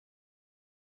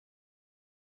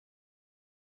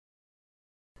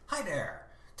Hi there!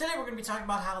 Today we're going to be talking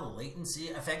about how latency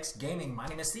affects gaming. My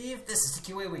name is Steve, this is the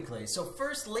QA Weekly. So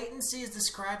first, latency is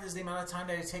described as the amount of time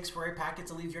that it takes for a packet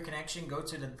to leave your connection, go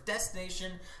to the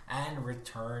destination, and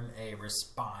return a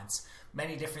response.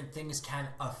 Many different things can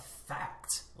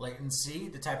affect latency: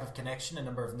 the type of connection, the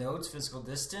number of nodes, physical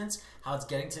distance, how it's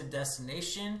getting to the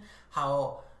destination,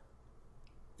 how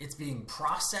it's being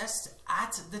processed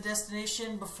at the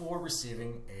destination before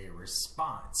receiving a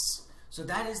response. So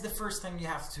that is the first thing you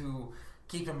have to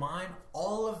keep in mind.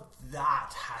 All of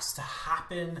that has to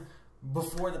happen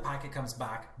before the packet comes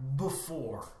back,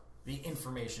 before the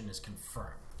information is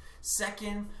confirmed.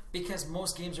 Second, because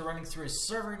most games are running through a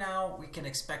server now, we can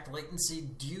expect latency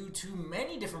due to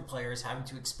many different players having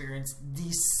to experience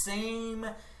the same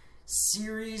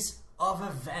series of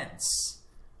events.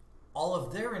 All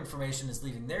of their information is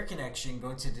leaving their connection,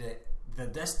 going to the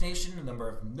destination, the number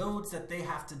of nodes that they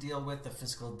have to deal with, the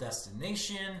physical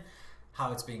destination,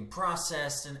 how it's being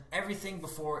processed, and everything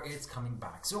before it's coming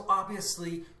back. So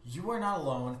obviously, you are not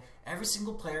alone. Every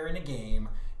single player in a game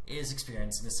is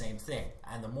experiencing the same thing.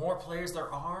 And the more players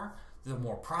there are, the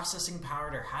more processing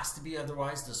power there has to be,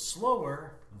 otherwise the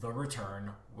slower the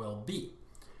return will be.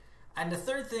 And the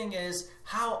third thing is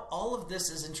how all of this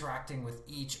is interacting with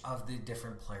each of the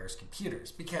different players'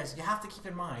 computers. Because you have to keep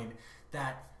in mind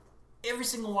that every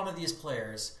single one of these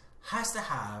players has to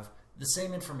have the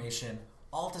same information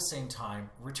all at the same time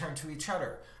returned to each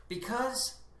other.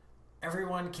 Because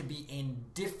everyone can be in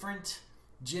different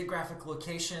geographic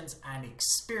locations and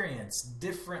experience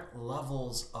different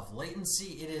levels of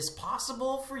latency, it is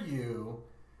possible for you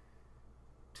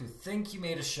to think you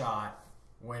made a shot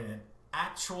when in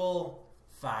actual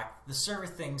fact the server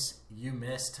thinks you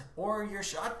missed, or your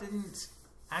shot didn't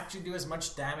actually do as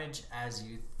much damage as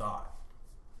you thought.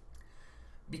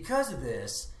 Because of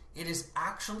this, it is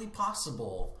actually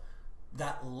possible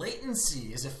that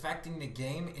latency is affecting the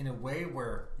game in a way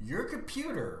where your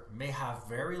computer may have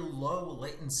very low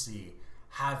latency,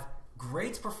 have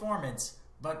great performance,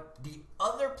 but the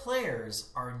other players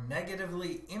are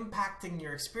negatively impacting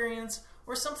your experience,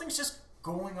 or something's just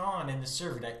going on in the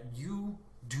server that you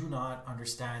do not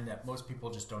understand, that most people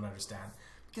just don't understand,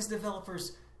 because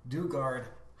developers do guard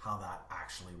how that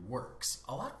actually works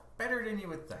a lot better than you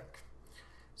would think.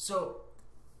 So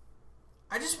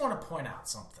I just want to point out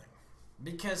something,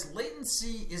 because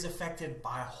latency is affected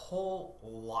by a whole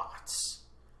lot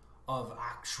of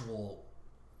actual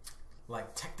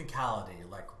technicality,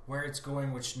 like where it's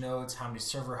going, which nodes, how many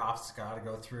server hops it's got to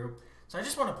go through. So I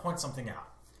just want to point something out.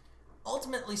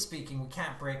 Ultimately speaking, we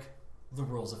can't break the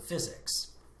rules of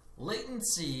physics.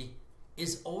 Latency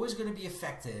is always going to be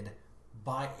affected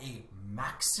by a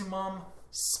maximum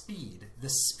speed, the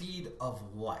speed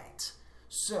of light.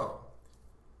 So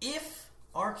if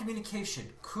our communication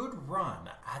could run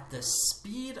at the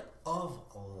speed of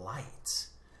light,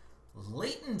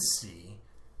 latency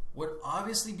would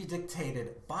obviously be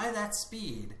dictated by that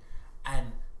speed,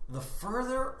 and the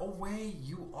further away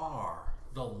you are,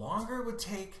 the longer it would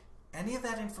take any of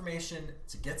that information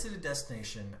to get to the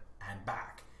destination and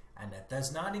back. And that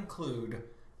does not include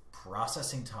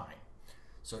processing time.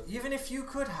 So even if you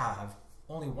could have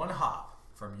only one hop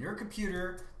from your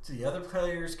computer to the other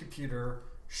player's computer,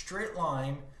 straight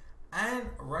line, and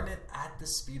run it at the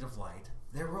speed of light,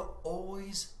 there will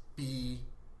always be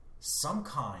some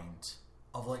kind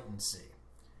of latency.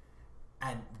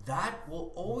 And that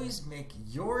will always make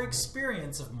your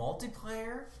experience of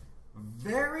multiplayer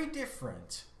very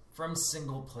different from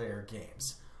single player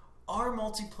games. Are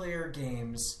multiplayer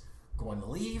games going to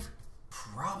leave?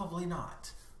 Probably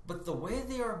not. But the way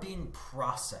they are being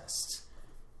processed,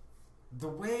 the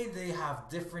way they have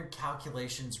different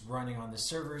calculations running on the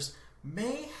servers,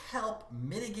 may help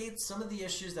mitigate some of the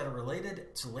issues that are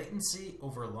related to latency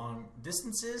over long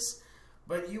distances.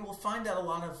 But you will find that a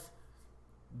lot of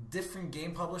different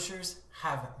game publishers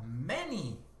have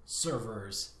many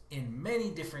servers in many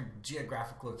different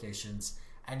geographic locations,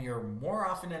 and you're more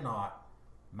often than not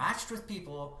matched with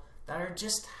people that are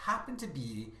just happen to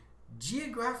be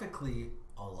geographically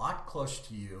a lot closer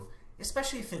to you,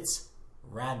 especially if it's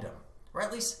random, or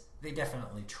at least they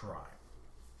definitely try.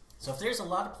 So if there's a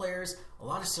lot of players, a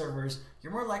lot of servers,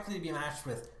 you're more likely to be matched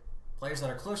with players that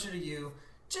are closer to you,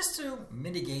 just to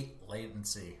mitigate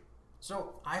latency.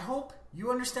 So I hope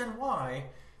you understand why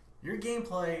your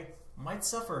gameplay might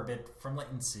suffer a bit from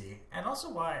latency, and also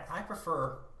why I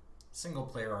prefer single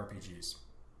player RPGs.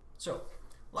 So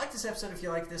like this episode if you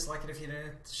like this, like it if you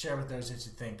didn't, share with those that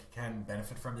you think can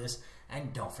benefit from this,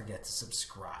 and don't forget to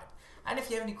subscribe. And if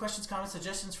you have any questions, comments,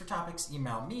 suggestions for topics,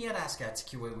 email me at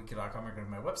ask@tqaweekly.com or go to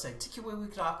my website,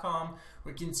 tqaweekly.com,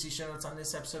 where you can see show notes on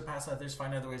this episode, past others,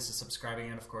 find other ways of subscribing,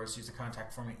 and of course, use the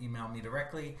contact form and email me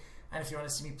directly. And if you want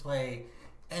to see me play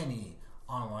any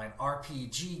online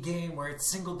RPG game where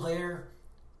it's single player,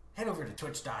 head over to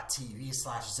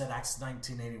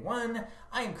twitch.tv/ZAX1981.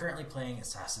 I am currently playing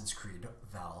Assassin's Creed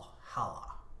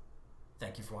Valhalla.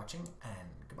 Thank you for watching, and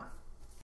goodbye.